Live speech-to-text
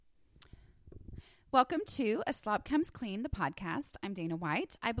Welcome to A Slob Comes Clean, the podcast. I'm Dana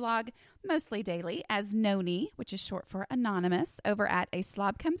White. I blog mostly daily as Noni, which is short for anonymous, over at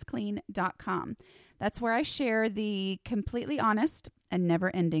aslobcomesclean.com. That's where I share the completely honest and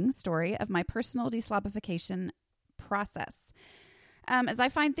never-ending story of my personal deslobification process. As I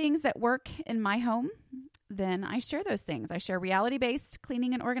find things that work in my home, then I share those things. I share reality-based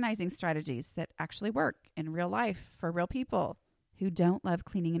cleaning and organizing strategies that actually work in real life for real people who don't love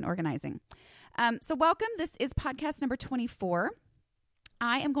cleaning and organizing. So welcome. This is podcast number 24.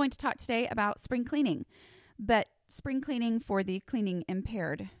 I am going to talk today about spring cleaning, but spring cleaning for the cleaning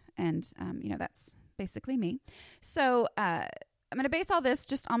impaired. And, that's basically me. So I'm going to base all this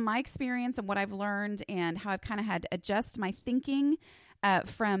just on my experience and what I've learned and how I've kind of had to adjust my thinking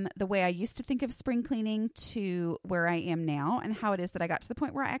from the way I used to think of spring cleaning to where I am now, and how it is that I got to the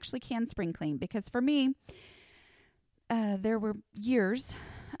point where I actually can spring clean. Because for me, there were years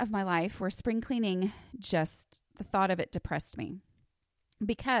of my life where spring cleaning, just the thought of it depressed me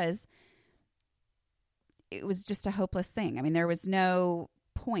because it was just a hopeless thing. I mean, there was no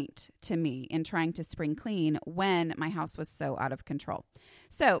point to me in trying to spring clean when my house was so out of control.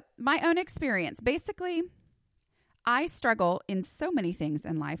 So my own experience, basically, I struggle in so many things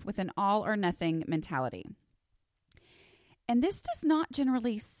in life with an all or nothing mentality. And this does not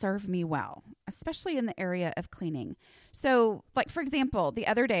generally serve me well, especially in the area of cleaning. So, like, for example, the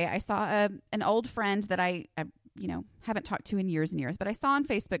other day I saw an old friend that I haven't talked to in years and years, but I saw on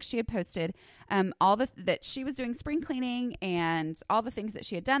Facebook she had posted that she was doing spring cleaning and all the things that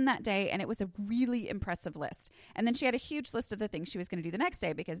she had done that day, and it was a really impressive list. And then she had a huge list of the things she was going to do the next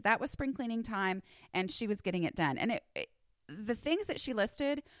day because that was spring cleaning time and she was getting it done. And the things that she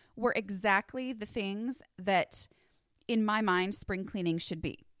listed were exactly the things that in my mind, spring cleaning should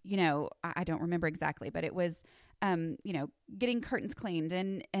be. I don't remember exactly, but it was, getting curtains cleaned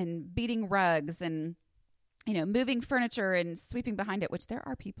and beating rugs and, moving furniture and sweeping behind it, which there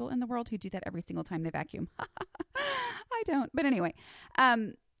are people in the world who do that every single time they vacuum. I don't. But anyway,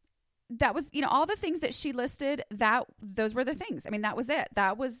 that was, all the things that she listed, those were the things. I mean, that was it.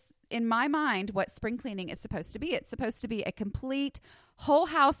 That was, in my mind, what spring cleaning is supposed to be. It's supposed to be a complete whole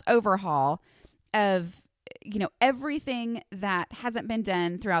house overhaul of everything that hasn't been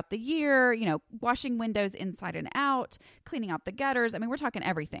done throughout the year, washing windows inside and out, cleaning out the gutters. I mean, we're talking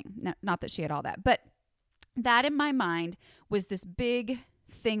everything. Not that she had all that, but that in my mind was this big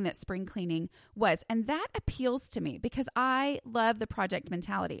thing that spring cleaning was. And that appeals to me because I love the project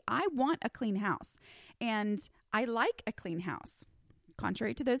mentality. I want a clean house and I like a clean house,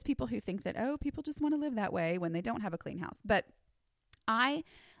 contrary to those people who think that, people just want to live that way when they don't have a clean house. But I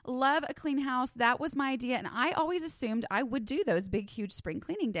love a clean house. That was my idea. And I always assumed I would do those big, huge spring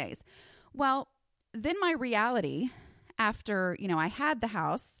cleaning days. Well, then my reality after, I had the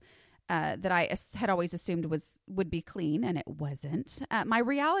house that I had always assumed would be clean, and it wasn't. My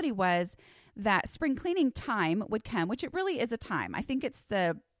reality was that spring cleaning time would come, which it really is a time. I think it's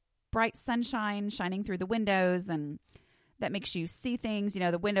the bright sunshine shining through the windows, and that makes you see things.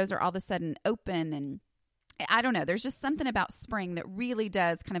 The windows are all of a sudden open, and I don't know. There's just something about spring that really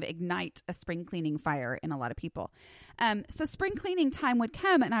does kind of ignite a spring cleaning fire in a lot of people. So spring cleaning time would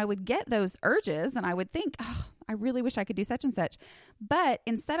come and I would get those urges and I would think, I really wish I could do such and such. But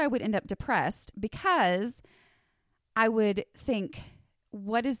instead I would end up depressed because I would think,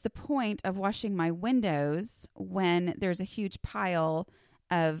 what is the point of washing my windows when there's a huge pile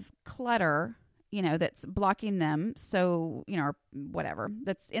of clutter that's blocking them. So, or whatever,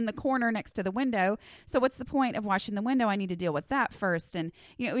 that's in the corner next to the window. So what's the point of washing the window? I need to deal with that first. And,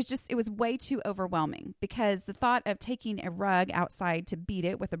 it was way too overwhelming because the thought of taking a rug outside to beat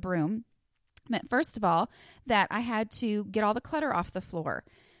it with a broom meant, first of all, that I had to get all the clutter off the floor.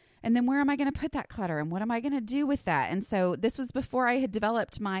 And then where am I going to put that clutter? And what am I going to do with that? And so this was before I had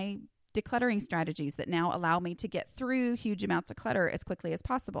developed my decluttering strategies that now allow me to get through huge amounts of clutter as quickly as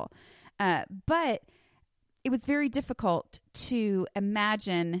possible. But it was very difficult to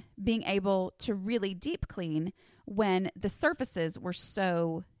imagine being able to really deep clean when the surfaces were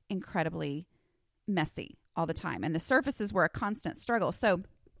so incredibly messy all the time. And the surfaces were a constant struggle. So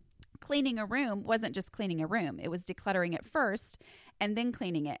cleaning a room wasn't just cleaning a room. It was decluttering it first and then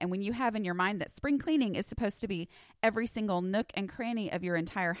cleaning it. And when you have in your mind that spring cleaning is supposed to be every single nook and cranny of your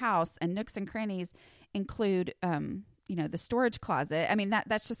entire house, and nooks and crannies include, the storage closet. I mean,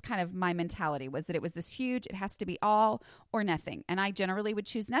 that's just kind of my mentality, was that it was this huge, it has to be all or nothing. And I generally would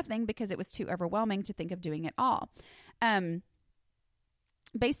choose nothing because it was too overwhelming to think of doing it all.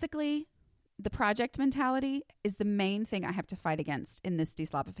 Basically, the project mentality is the main thing I have to fight against in this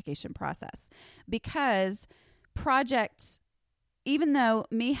deslobification process, because projects, even though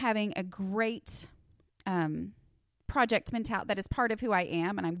me having a great project mentality, that is part of who I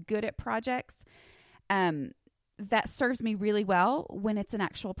am, and I'm good at projects. That serves me really well when it's an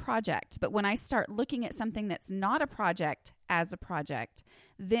actual project. But when I start looking at something that's not a project as a project,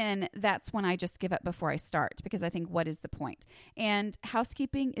 then that's when I just give up before I start, because I think, what is the point? And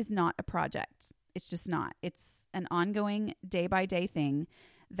housekeeping is not a project. It's just not. It's an ongoing day-by-day thing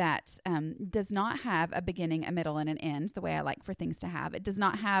that does not have a beginning, a middle, and an end, the way I like for things to have. It does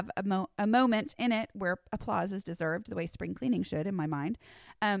not have a moment in it where applause is deserved, the way spring cleaning should, in my mind.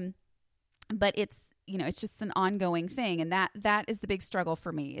 But it's, it's just an ongoing thing. And that is the big struggle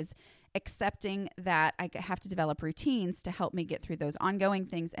for me, is accepting that I have to develop routines to help me get through those ongoing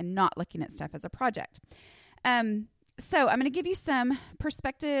things and not looking at stuff as a project. So I'm going to give you some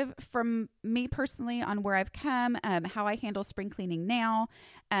perspective from me personally on where I've come, how I handle spring cleaning now,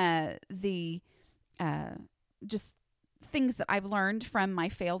 just things that I've learned from my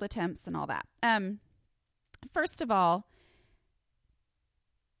failed attempts and all that. First of all,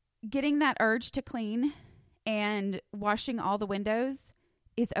 getting that urge to clean and washing all the windows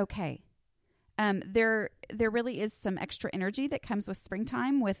is okay. There really is some extra energy that comes with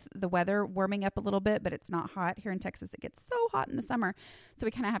springtime, with the weather warming up a little bit, but it's not hot. Here in Texas, it gets so hot in the summer. So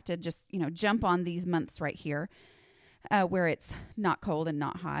we kind of have to just, jump on these months right here where it's not cold and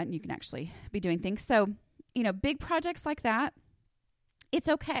not hot, and you can actually be doing things. So, big projects like that, it's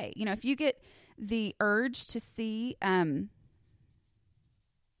okay. If you get the urge to see,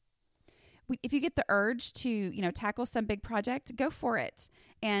 if you get the urge to, tackle some big project, go for it.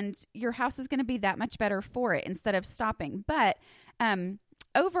 And your house is going to be that much better for it instead of stopping. But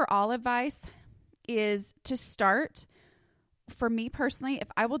overall advice is to start. For me personally, if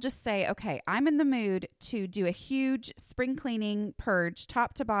I will just say, okay, I'm in the mood to do a huge spring cleaning purge,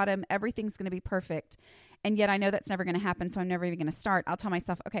 top to bottom, everything's going to be perfect. And yet I know that's never going to happen, so I'm never even going to start. I'll tell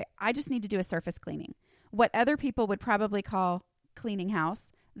myself, okay, I just need to do a surface cleaning. What other people would probably call cleaning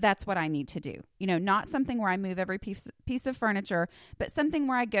house, that's what I need to do. Not something where I move every piece of furniture, but something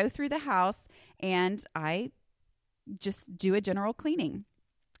where I go through the house and I just do a general cleaning.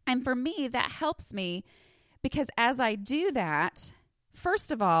 And for me, that helps me because as I do that,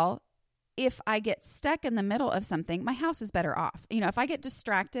 first of all, if I get stuck in the middle of something, my house is better off. If I get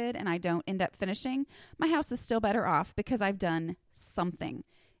distracted and I don't end up finishing, my house is still better off because I've done something,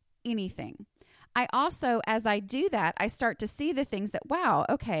 anything. I also, as I do that, I start to see the things that, wow,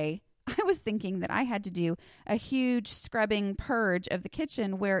 okay, I was thinking that I had to do a huge scrubbing purge of the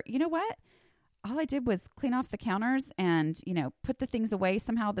kitchen where, you know what? All I did was clean off the counters and, put the things away.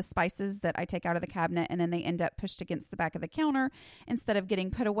 Somehow the spices that I take out of the cabinet and then they end up pushed against the back of the counter instead of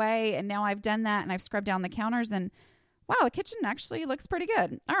getting put away. And now I've done that and I've scrubbed down the counters and wow, the kitchen actually looks pretty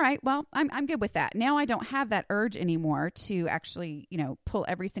good. All right, well, I'm good with that. Now I don't have that urge anymore to actually, pull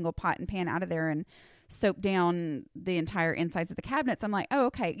every single pot and pan out of there and soap down the entire insides of the cabinets. I'm like, oh,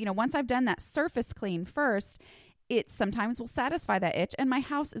 okay, once I've done that surface clean first, it sometimes will satisfy that itch and my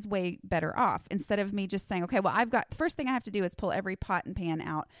house is way better off instead of me just saying, okay, well, the first thing I have to do is pull every pot and pan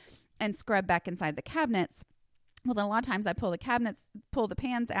out and scrub back inside the cabinets. Well, then a lot of times I pull the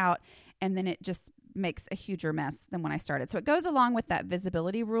pans out, and then it just makes a huger mess than when I started. So it goes along with that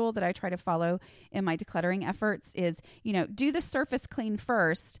visibility rule that I try to follow in my decluttering efforts is, do the surface clean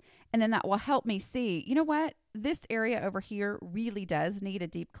first, and then that will help me see, you know what, this area over here really does need a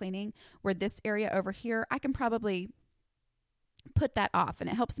deep cleaning, where this area over here, I can probably put that off, and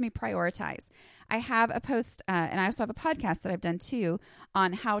it helps me prioritize. I have a post, and I also have a podcast that I've done too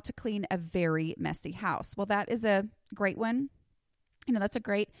on how to clean a very messy house. Well, that is a great one. That's a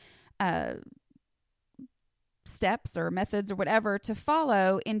great steps or methods or whatever to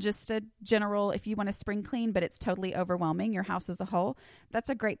follow in just a general, if you want to spring clean, but it's totally overwhelming your house as a whole. That's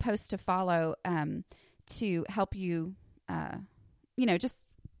a great post to follow to help you, just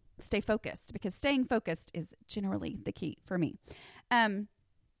stay focused, because staying focused is generally the key for me.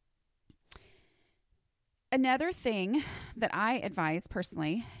 Another thing that I advise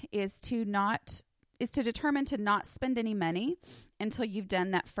personally is to determine to not spend any money until you've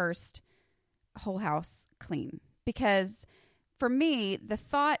done that first whole house clean. Because for me, the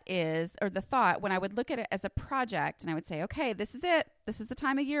thought when I would look at it as a project and I would say, okay, this is it. This is the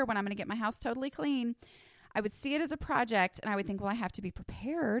time of year when I'm going to get my house totally clean. I would see it as a project and I would think, well, I have to be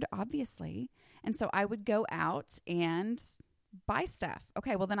prepared, obviously. And so I would go out and buy stuff.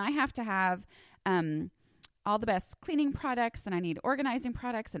 Okay, well, then I have to have all the best cleaning products, and I need organizing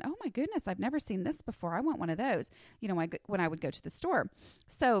products. And oh my goodness, I've never seen this before. I want one of those, when I would go to the store.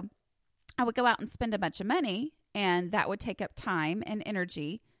 So I would go out and spend a bunch of money, and that would take up time and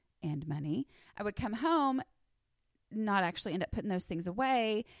energy and money. I would come home not actually end up putting those things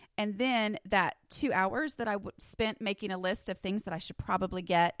away. And then that 2 hours that I spent making a list of things that I should probably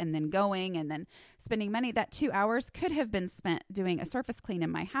get and then going and then spending money, that 2 hours could have been spent doing a surface clean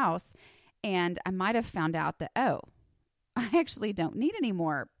in my house. And I might have found out that, oh, I actually don't need any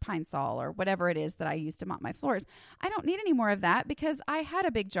more Pine Sol or whatever it is that I use to mop my floors. I don't need any more of that because I had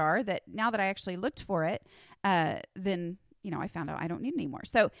a big jar that now that I actually looked for it, then, I found out I don't need any more.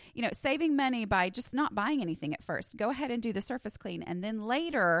 So, saving money by just not buying anything at first. Go ahead and do the surface clean. And then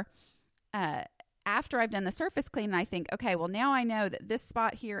later, after I've done the surface clean, and I think, okay, well, now I know that this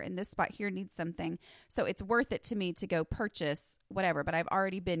spot here and this spot here needs something. So it's worth it to me to go purchase whatever. But I've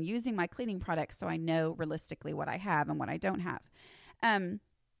already been using my cleaning products, so I know realistically what I have and what I don't have.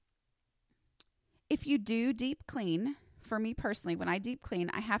 If you do deep clean, for me personally, when I deep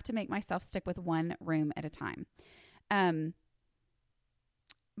clean, I have to make myself stick with one room at a time.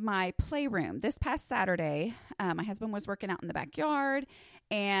 My playroom, this past Saturday, my husband was working out in the backyard,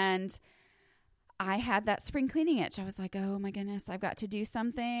 and I had that spring cleaning itch. I was like, oh my goodness, I've got to do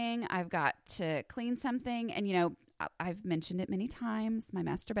something. I've got to clean something. And, I've mentioned it many times. My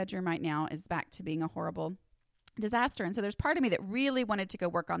master bedroom right now is back to being a horrible disaster. And so there's part of me that really wanted to go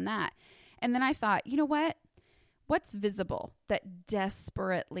work on that. And then I thought, you know what? What's visible that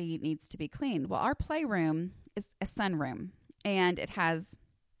desperately needs to be cleaned? Well, our playroom is a sunroom, and it has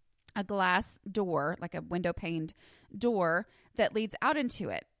a glass door, like a window paned door that leads out into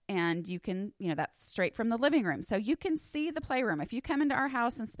it. And you can, that's straight from the living room. So you can see the playroom. If you come into our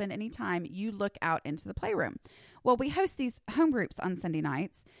house and spend any time, you look out into the playroom. Well, we host these home groups on Sunday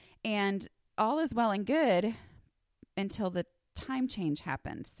nights, and all is well and good until the time change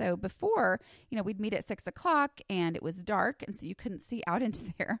happened. So before, we'd meet at 6:00 and it was dark, and so you couldn't see out into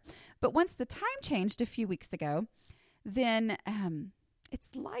there. But once the time changed a few weeks ago, then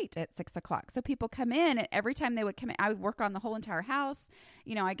it's light at 6:00. So people come in, and every time they would come in, I would work on the whole entire house.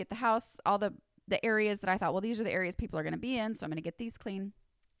 I get the house, all the areas that I thought, well, these are the areas people are going to be in, so I'm going to get these clean.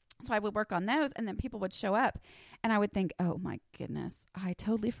 So I would work on those, and then people would show up, and I would think, oh my goodness, I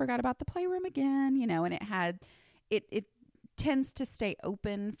totally forgot about the playroom again, and it tends to stay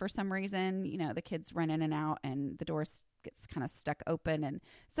open for some reason. The kids run in and out, and the doors gets kind of stuck open, and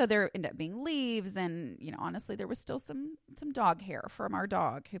so there end up being leaves, and honestly, there was still some dog hair from our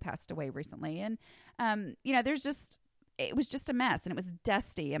dog who passed away recently, and it was just a mess, and it was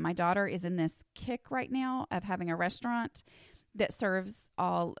dusty. And my daughter is in this kick right now of having a restaurant that serves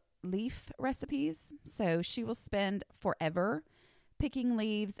all leaf recipes, so she will spend forever picking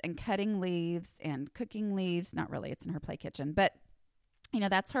leaves and cutting leaves and cooking leaves. Not really, it's in her play kitchen, but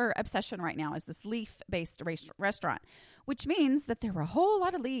that's her obsession right now, is this leaf-based restaurant, which means that there were a whole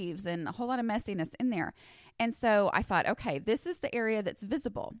lot of leaves and a whole lot of messiness in there. And so I thought, okay, this is the area that's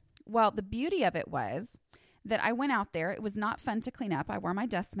visible. Well, the beauty of it was that I went out there. It was not fun to clean up. I wore my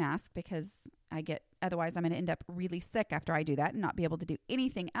dust mask because otherwise I'm going to end up really sick after I do that and not be able to do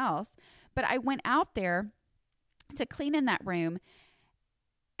anything else. But I went out there to clean in that room,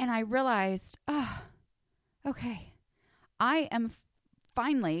 and I realized, okay, I am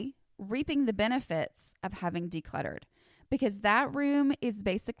finally reaping the benefits of having decluttered, because that room is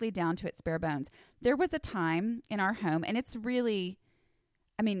basically down to its bare bones. There was a time in our home, and it's really,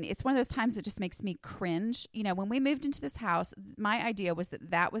 it's one of those times that just makes me cringe. When we moved into this house, my idea was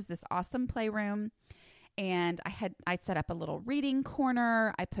that was this awesome playroom, and I set up a little reading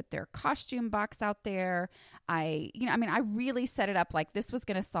corner. I put their costume box out there. I really set it up like this was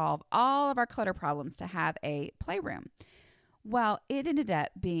going to solve all of our clutter problems to have a playroom. Well, it ended up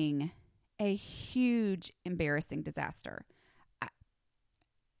being a huge, embarrassing disaster.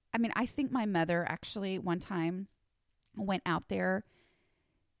 I think my mother actually one time went out there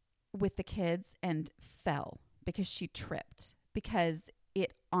with the kids and fell because she tripped, because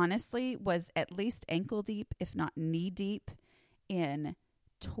it honestly was at least ankle deep, if not knee deep, in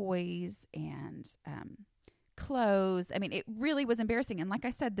toys and clothes. It really was embarrassing. And like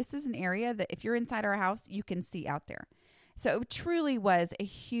I said, this is an area that if you're inside our house, you can see out there. So it truly was a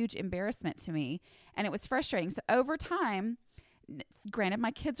huge embarrassment to me, and it was frustrating. So over time, granted,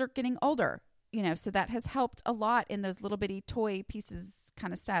 my kids are getting older, so that has helped a lot in those little bitty toy pieces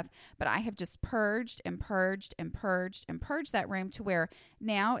kind of stuff. But I have just purged and purged and purged and purged that room to where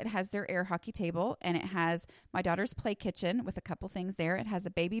now it has their air hockey table, and it has my daughter's play kitchen with a couple things there. It has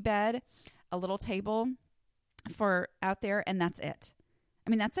a baby bed, a little table for out there, and that's it.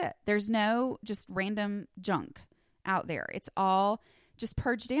 That's it. There's no just random junk out there. It's all just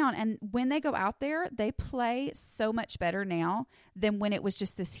purged down. And when they go out there, they play so much better now than when it was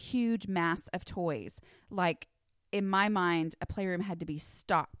just this huge mass of toys. Like, in my mind, a playroom had to be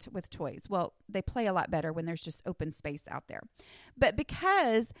stocked with toys. Well, they play a lot better when there's just open space out there. But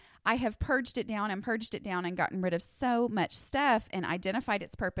because I have purged it down and gotten rid of so much stuff and identified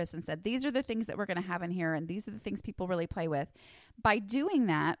its purpose and said, these are the things that we're going to have in here and these are the things people really play with. By doing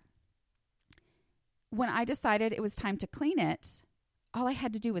that, when I decided it was time to clean it, all I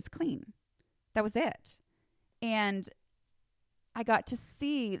had to do was clean. That was it. And I got to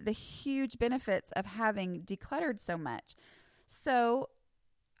see the huge benefits of having decluttered so much. So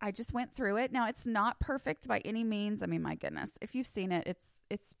I just went through it. Now, it's not perfect by any means. I mean, my goodness, if you've seen it,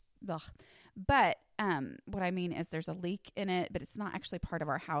 it's ugh. But what I mean is there's a leak in it, but it's not actually part of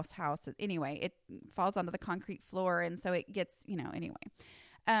our house. Anyway, it falls onto the concrete floor, and so it gets, anyway.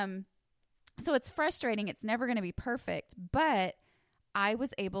 So it's frustrating. It's never going to be perfect, but I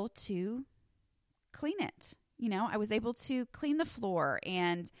was able to clean it. I was able to clean the floor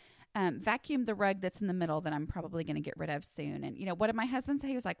and vacuum the rug that's in the middle that I'm probably going to get rid of soon. And, what did my husband say?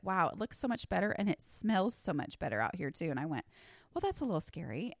 He was like, wow, it looks so much better and it smells so much better out here too. And I went, well, that's a little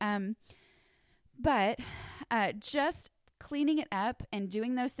scary. But just cleaning it up and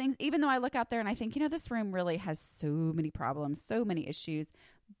doing those things, even though I look out there and I think, this room really has so many problems, so many issues,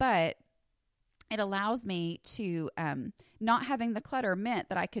 but it allows me to, not having the clutter meant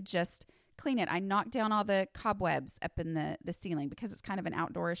that I could just clean it. I knocked down all the cobwebs up in the ceiling because it's kind of an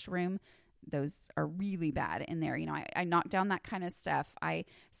outdoorish room. Those are really bad in there. I knocked down that kind of stuff. I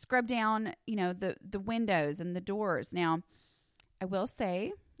scrubbed down, the windows and the doors. Now, I will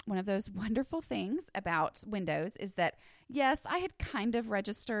say one of those wonderful things about windows is that, yes, I had kind of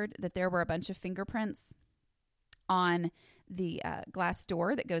registered that there were a bunch of fingerprints on the glass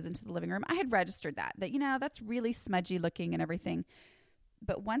door that goes into the living room. I had registered that that's really smudgy looking and everything.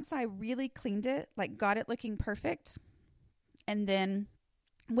 But once I really cleaned it, got it looking perfect, and then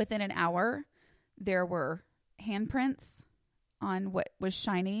within an hour, there were handprints on what was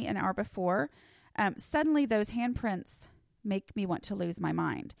shiny an hour before. Suddenly, those handprints make me want to lose my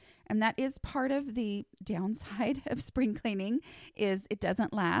mind. And that is part of the downside of spring cleaning is it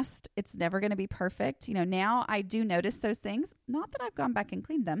doesn't last. It's never going to be perfect. Now I do notice those things. Not that I've gone back and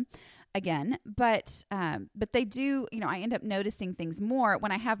cleaned them again, but they do, I end up noticing things more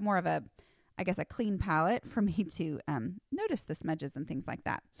when I have more of a clean palette for me to notice the smudges and things like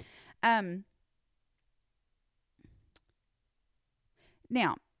that.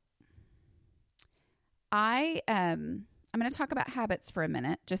 Now, I'm going to talk about habits for a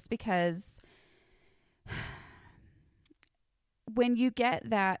minute, just because when you get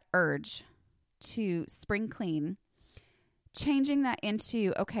that urge to spring clean, changing that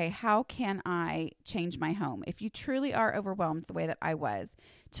into, okay, how can I change my home? If you truly are overwhelmed the way that I was,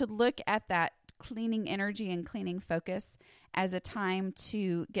 to look at that cleaning energy and cleaning focus as a time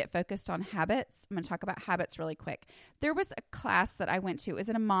to get focused on habits. I'm going to talk about habits really quick. There was a class that I went to. It was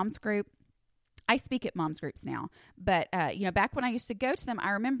in a mom's group. I speak at moms groups now, but, back when I used to go to them,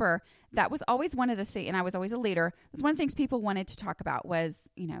 I remember that was always one of the things, and I was always a leader. That's one of the things people wanted to talk about was,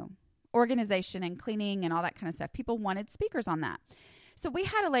 organization and cleaning and all that kind of stuff. People wanted speakers on that. So we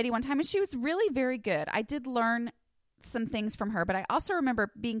had a lady one time and she was really very good. I did learn some things from her, but I also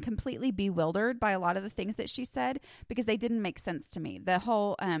remember being completely bewildered by a lot of the things that she said because they didn't make sense to me. The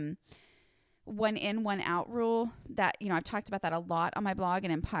whole, one in, one out rule that, I've talked about that a lot on my blog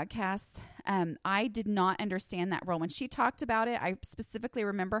and in podcasts. I did not understand that rule. When she talked about it, I specifically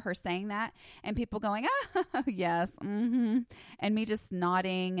remember her saying that and people going, oh, yes. Mm-hmm. And me just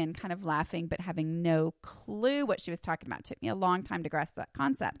nodding and kind of laughing, but having no clue what she was talking about. It took me a long time to grasp that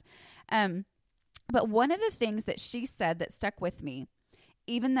concept. But one of the things that she said that stuck with me,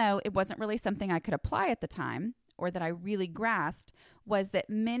 even though it wasn't really something I could apply at the time, or that I really grasped, was that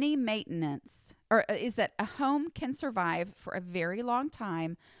is that a home can survive for a very long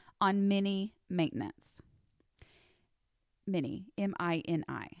time on mini maintenance. Mini,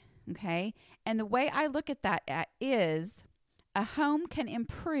 M-I-N-I, okay? And the way I look at that is a home can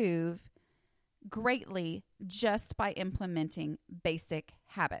improve greatly just by implementing basic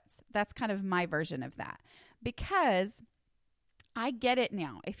habits. That's kind of my version of that, because I get it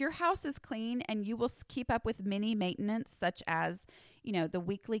now. If your house is clean and you will keep up with mini maintenance, such as, the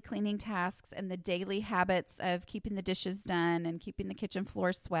weekly cleaning tasks and the daily habits of keeping the dishes done and keeping the kitchen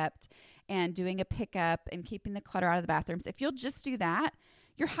floor swept and doing a pickup and keeping the clutter out of the bathrooms, if you'll just do that,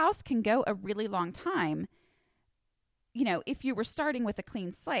 your house can go a really long time, if you were starting with a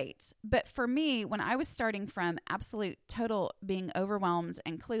clean slate. But for me, when I was starting from absolute total being overwhelmed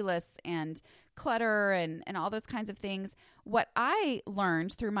and clueless and clutter and all those kinds of things, what I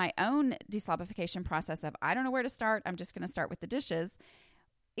learned through my own deslobification process of, I don't know where to start, I'm just going to start with the dishes,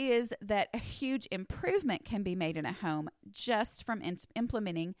 is that a huge improvement can be made in a home just from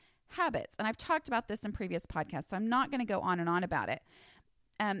implementing habits. And I've talked about this in previous podcasts, so I'm not going to go on and on about it.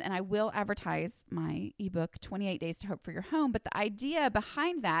 And I will advertise my ebook, 28 Days to Hope for Your Home. But the idea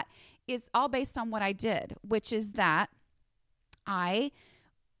behind that is all based on what I did, which is that I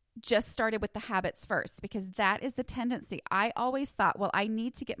just started with the habits first, because that is the tendency. I always thought, well, I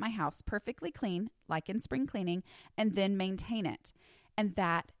need to get my house perfectly clean, like in spring cleaning, and then maintain it. And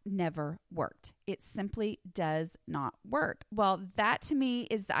that never worked. It simply does not work. Well, that to me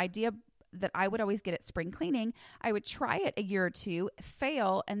is the idea that I would always get at spring cleaning. I would try it a year or two,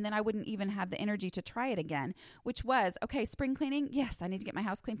 fail, and then I wouldn't even have the energy to try it again, which was, okay, spring cleaning, yes, I need to get my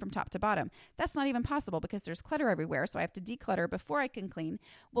house clean from top to bottom. That's not even possible because there's clutter everywhere, so I have to declutter before I can clean.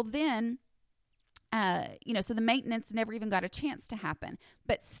 Well, then, so the maintenance never even got a chance to happen.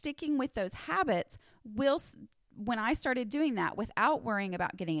 But sticking with those habits when I started doing that without worrying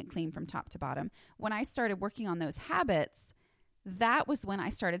about getting it clean from top to bottom, when I started working on those habits, that was when I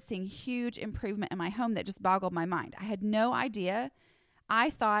started seeing huge improvement in my home that just boggled my mind. I had no idea.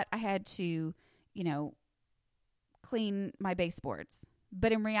 I thought I had to, clean my baseboards.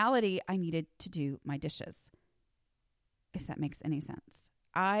 But in reality, I needed to do my dishes, if that makes any sense.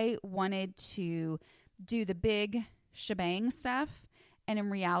 I wanted to do the big shebang stuff. And in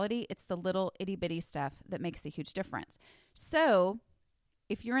reality, it's the little itty bitty stuff that makes a huge difference. So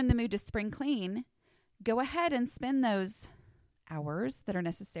if you're in the mood to spring clean, go ahead and spend those hours that are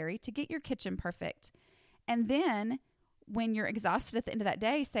necessary to get your kitchen perfect. And then when you're exhausted at the end of that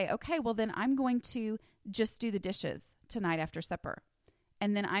day, say, okay, well then I'm going to just do the dishes tonight after supper.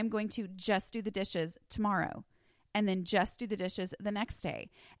 And then I'm going to just do the dishes tomorrow. And then just do the dishes the next day.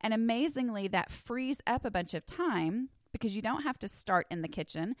 And amazingly, that frees up a bunch of time, because you don't have to start in the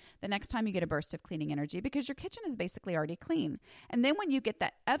kitchen the next time you get a burst of cleaning energy, because your kitchen is basically already clean. And then when you get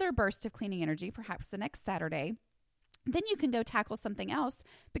that other burst of cleaning energy, perhaps the next Saturday, then you can go tackle something else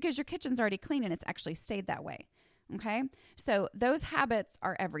because your kitchen's already clean and it's actually stayed that way. Okay? So those habits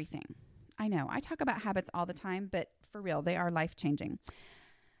are everything. I know I talk about habits all the time, but for real, they are life-changing.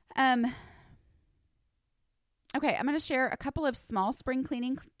 Okay, I'm going to share a couple of small spring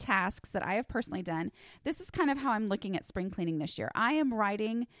cleaning tasks that I have personally done. This is kind of how I'm looking at spring cleaning this year. I am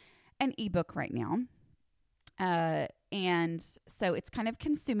writing an ebook right now. And so it's kind of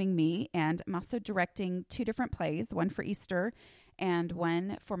consuming me, and I'm also directing 2 different plays, one for Easter and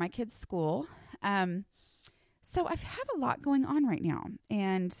one for my kids' school. So I have a lot going on right now.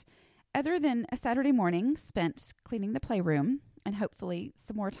 And other than a Saturday morning spent cleaning the playroom and hopefully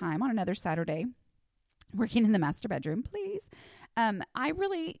some more time on another Saturday working in the master bedroom, please. I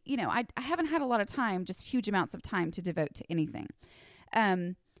really, I haven't had a lot of time, just huge amounts of time to devote to anything.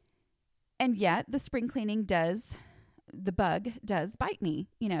 And yet the spring cleaning the bug does bite me,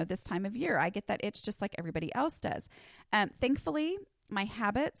 this time of year. I get that itch just like everybody else does. Thankfully, my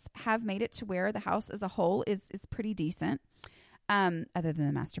habits have made it to where the house as a whole is pretty decent, other than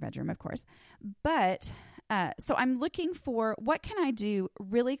the master bedroom, of course. But so I'm looking for what can I do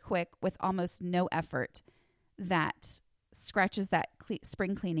really quick with almost no effort that scratches that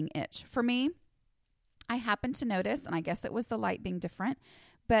spring cleaning itch. For me, I happened to notice, and I guess it was the light being different,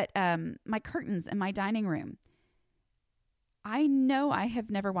 but my curtains in my dining room, I know I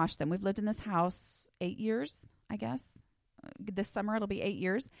have never washed them. We've lived in this house 8 years, I guess. This summer it'll be 8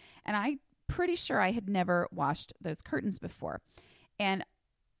 years. And I'm pretty sure I had never washed those curtains before. And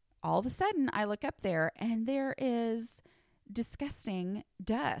all of a sudden I look up there and there is disgusting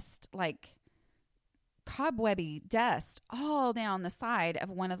dust, like cobwebby dust all down the side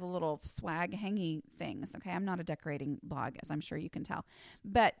of one of the little swag hangy things. Okay, I'm not a decorating blog, as I'm sure you can tell.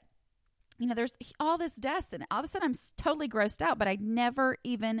 But there's all this dust, and all of a sudden I'm totally grossed out, but I'd never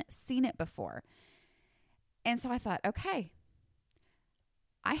even seen it before. And so I thought, okay,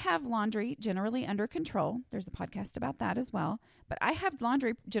 I have laundry generally under control. There's a podcast about that as well. But I have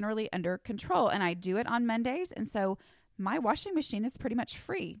laundry generally under control, and I do it on Mondays. And so my washing machine is pretty much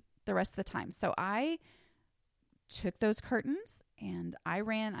free the rest of the time. So I took those curtains and I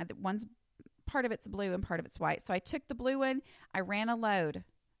ran, one's part of it's blue and part of it's white. So I took the blue one, I ran a load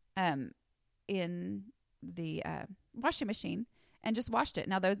in the washing machine and just washed it.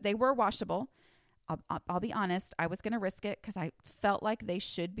 Now, they were washable. I'll be honest, I was going to risk it because I felt like they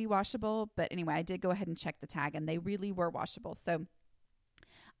should be washable. But anyway, I did go ahead and check the tag, and they really were washable. So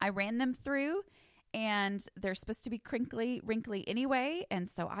I ran them through, and they're supposed to be wrinkly anyway. And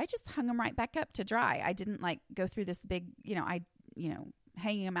so I just hung them right back up to dry. I didn't go through this big,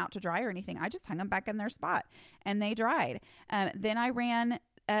 hanging them out to dry or anything. I just hung them back in their spot, and they dried. Then I ran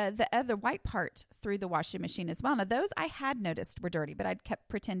the other white part through the washing machine as well. Now, those I had noticed were dirty, but I'd kept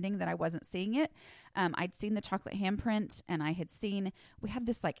pretending that I wasn't seeing it. I'd seen the chocolate handprint, and I had seen, we had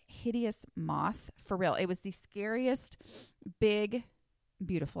this like hideous moth, for real. It was the scariest, big,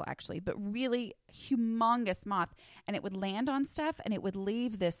 beautiful actually, but really humongous moth. And it would land on stuff and it would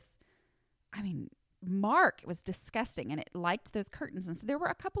leave this, mark. It was disgusting, and it liked those curtains. And so there were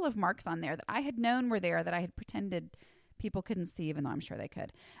a couple of marks on there that I had known were there that I had pretended people couldn't see, even though I'm sure they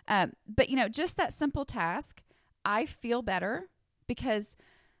could. But, just that simple task, I feel better because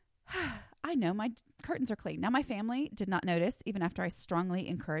I know my curtains are clean. Now, my family did not notice, even after I strongly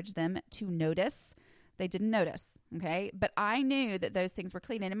encouraged them to notice. They didn't notice, okay? But I knew that those things were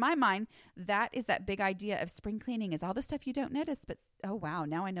clean. And in my mind, that is that big idea of spring cleaning is all the stuff you don't notice, but oh, wow,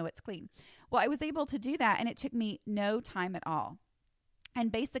 now I know it's clean. Well, I was able to do that, and it took me no time at all. And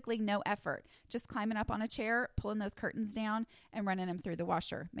basically no effort, just climbing up on a chair, pulling those curtains down and running them through the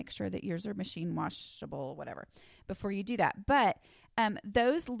washer. Make sure that yours are machine washable, whatever, before you do that. But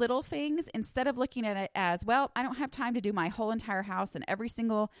those little things, instead of looking at it as, well, I don't have time to do my whole entire house and every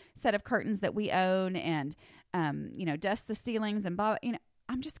single set of curtains that we own and, dust the ceilings and blah,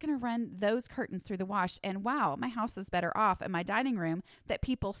 I'm just going to run those curtains through the wash. And wow, my house is better off. And my dining room that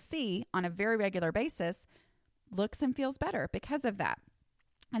people see on a very regular basis looks and feels better because of that.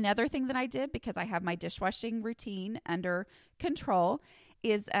 Another thing that I did, because I have my dishwashing routine under control,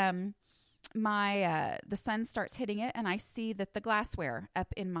 is the sun starts hitting it, and I see that the glassware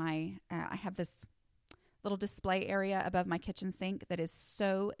up in my, I have this little display area above my kitchen sink that is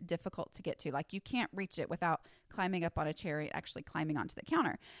so difficult to get to. Like, you can't reach it without climbing up on a chair and actually climbing onto the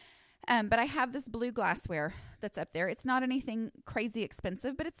counter. But I have this blue glassware that's up there. It's not anything crazy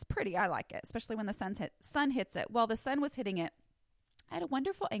expensive, but it's pretty. I like it, especially when the sun hits it. Well, the sun was hitting it at a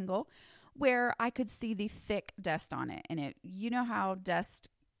wonderful angle where I could see the thick dust on it. And you know how dust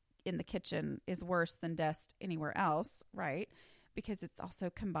in the kitchen is worse than dust anywhere else, right? Because it's also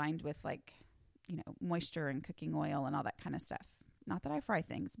combined with moisture and cooking oil and all that kind of stuff. Not that I fry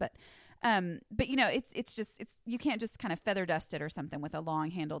things, but it's you can't just kind of feather dust it or something with a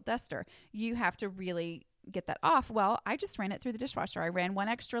long handled duster. You have to really get that off. Well, I just ran it through the dishwasher. I ran one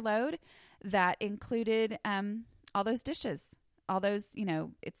extra load that included all those dishes. All those,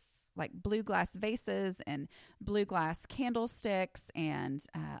 it's like blue glass vases and blue glass candlesticks and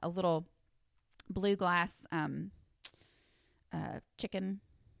a little blue glass chicken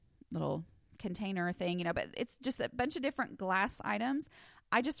little container thing, but it's just a bunch of different glass items.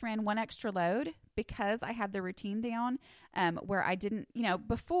 I just ran one extra load because I had the routine down where I didn't,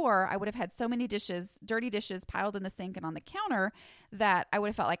 before I would have had so many dishes, dirty dishes piled in the sink and on the counter that I would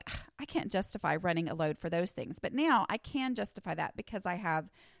have felt like I can't justify running a load for those things. But now I can justify that because I have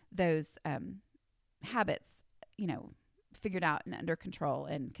those habits, figured out and under control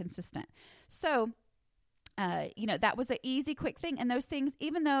and consistent. So, that was an easy, quick thing. And those things,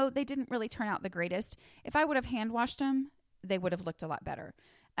 even though they didn't really turn out the greatest, if I would have hand washed them, they would have looked a lot better,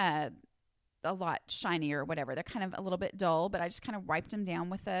 a lot shinier or whatever. They're kind of a little bit dull, but I just kind of wiped them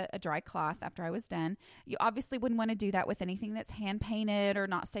down with a dry cloth after I was done. You obviously wouldn't want to do that with anything that's hand painted or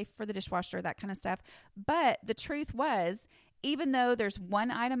not safe for the dishwasher, that kind of stuff. But the truth was, even though there's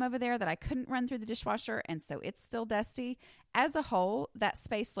one item over there that I couldn't run through the dishwasher, and so it's still dusty, as a whole, that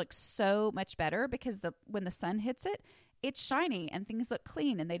space looks so much better because when the sun hits it, it's shiny and things look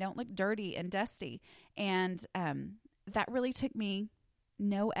clean and they don't look dirty and dusty. And that really took me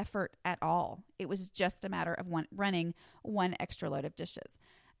no effort at all. It was just a matter of running one extra load of dishes.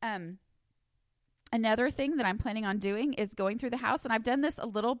 Another thing that I'm planning on doing is going through the house, and I've done this a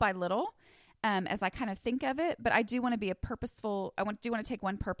little by little as I kind of think of it, but I do want to be I want to take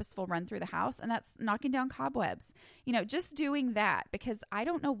one purposeful run through the house, and that's knocking down cobwebs. Just doing that, because I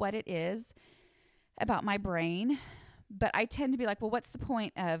don't know what it is about my brain, but I tend to be like, well, what's the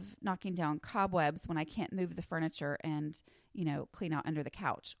point of knocking down cobwebs when I can't move the furniture and, clean out under the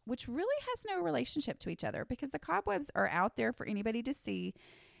couch, which really has no relationship to each other because the cobwebs are out there for anybody to see.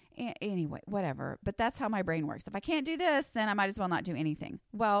 Anyway, whatever. But that's how my brain works. If I can't do this, then I might as well not do anything.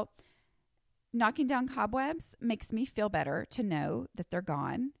 Well, knocking down cobwebs makes me feel better to know that they're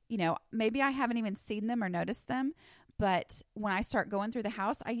gone. Maybe I haven't even seen them or noticed them, but when I start going through the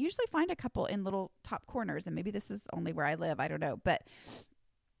house, I usually find a couple in little top corners, and maybe this is only where I live. I don't know. But,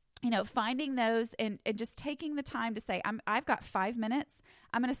 finding those and just taking the time to say, I've got 5 minutes.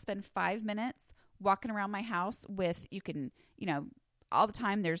 I'm going to spend 5 minutes walking around my house with, all the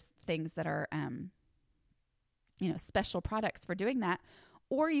time there's things that are, special products for doing that.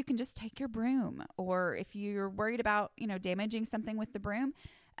 Or you can just take your broom, or if you're worried about, damaging something with the broom,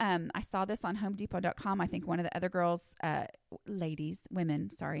 I saw this on HomeDepot.com. I think one of the other girls, women,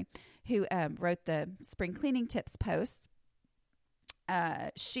 who wrote the spring cleaning tips posts,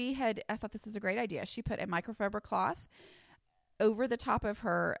 I thought this was a great idea. She put a microfiber cloth over the top of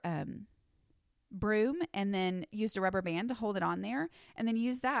her broom and then used a rubber band to hold it on there, and then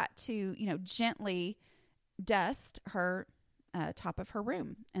use that to, gently dust her top of her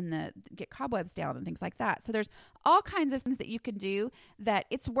room and get cobwebs down and things like that. So there's all kinds of things that you can do that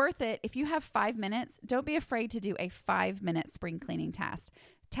it's worth it. If you have 5 minutes, don't be afraid to do a 5-minute spring cleaning task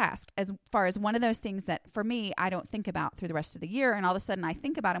as far as one of those things that for me, I don't think about through the rest of the year. And all of a sudden I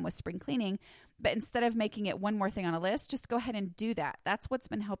think about them with spring cleaning, but instead of making it one more thing on a list, just go ahead and do that. That's what's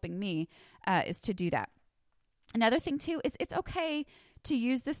been helping me is to do that. Another thing too, is it's okay to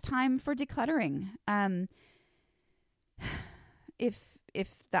use this time for decluttering. If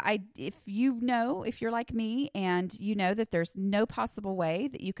you're like me and you know that there's no possible way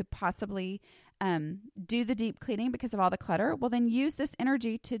that you could possibly do the deep cleaning because of all the clutter, well, then use this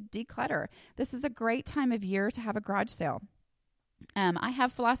energy to declutter. This is a great time of year to have a garage sale. I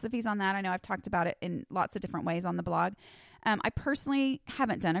have philosophies on that. I know I've talked about it in lots of different ways on the blog. I personally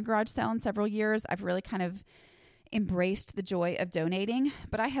haven't done a garage sale in several years. I've really kind of embraced the joy of donating,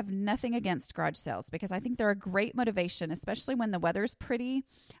 but I have nothing against garage sales because I think they're a great motivation, especially when the weather's pretty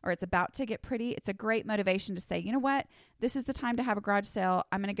or it's about to get pretty. It's a great motivation to say, you know what, this is the time to have a garage sale.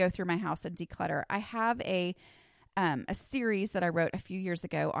 I'm going to go through my house and declutter. I have a series that I wrote a few years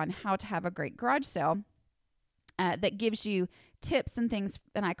ago on how to have a great garage sale that gives you tips and things,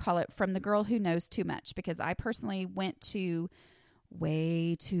 and I call it From the Girl Who Knows Too Much, because I personally went to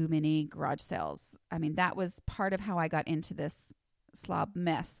way too many garage sales. I mean, that was part of how I got into this slob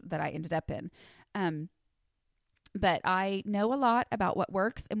mess that I ended up in. But I know a lot about what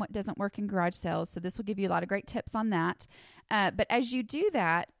works and what doesn't work in garage sales. So this will give you a lot of great tips on that. But as you do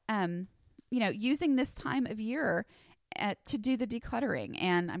that, using this time of year to do the decluttering,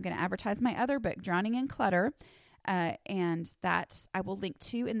 and I'm going to advertise my other book, Drowning in Clutter. And that I will link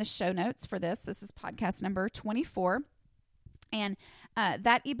to in the show notes for this. This is podcast number 24. And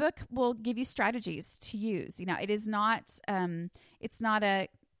that ebook will give you strategies to use. It is not, it's not a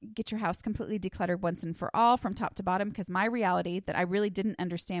get your house completely decluttered once and for all from top to bottom, because my reality that I really didn't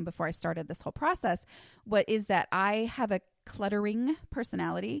understand before I started this whole process, is that I have a cluttering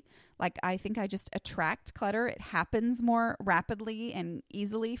personality. Like, I think I just attract clutter. It happens more rapidly and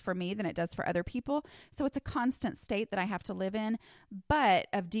easily for me than it does for other people. So it's a constant state that I have to live in,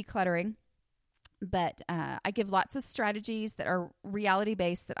 of decluttering. But I give lots of strategies that are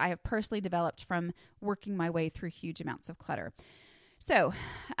reality-based that I have personally developed from working my way through huge amounts of clutter. So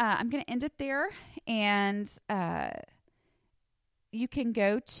I'm going to end it there. And you can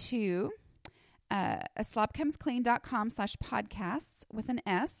go to aslobcomesclean.com/podcasts with an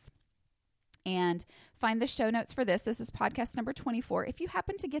S and find the show notes for this. This is podcast number 24. If you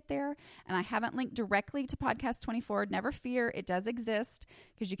happen to get there and I haven't linked directly to podcast 24, never fear. It does exist,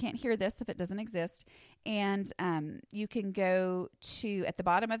 because you can't hear this if it doesn't exist. And you can go to, at the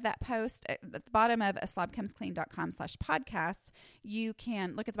bottom of that post, at the bottom of aslobcomesclean.com/podcasts, you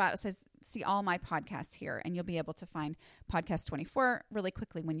can look at the bottom. It says, see all my podcasts here, and you'll be able to find podcast 24 really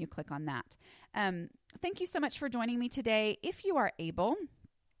quickly when you click on that. Thank you so much for joining me today. If you are able,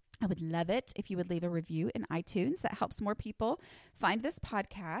 I would love it if you would leave a review in iTunes. That helps more people find this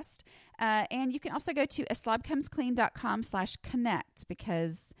podcast. And you can also go to aslobcomesclean.com/connect,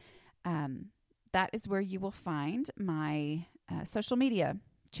 because that is where you will find my social media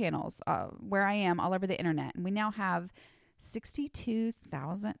channels, where I am all over the internet. And we now have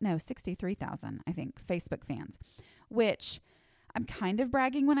 63,000, I think, Facebook fans, which I'm kind of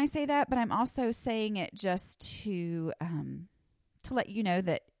bragging when I say that, but I'm also saying it just to let you know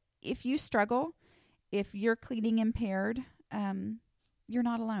that if you struggle, if you're cleaning impaired, you're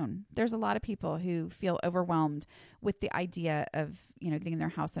not alone. There's a lot of people who feel overwhelmed with the idea of, getting their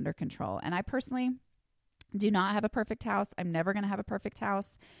house under control. And I personally do not have a perfect house. I'm never going to have a perfect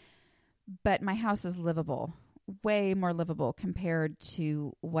house, but my house is livable, way more livable compared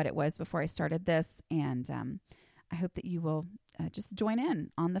to what it was before I started this. And I hope that you will just join in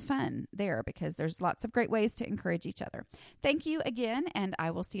on the fun there, because there's lots of great ways to encourage each other. Thank you again, and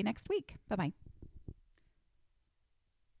I will see you next week. Bye-bye.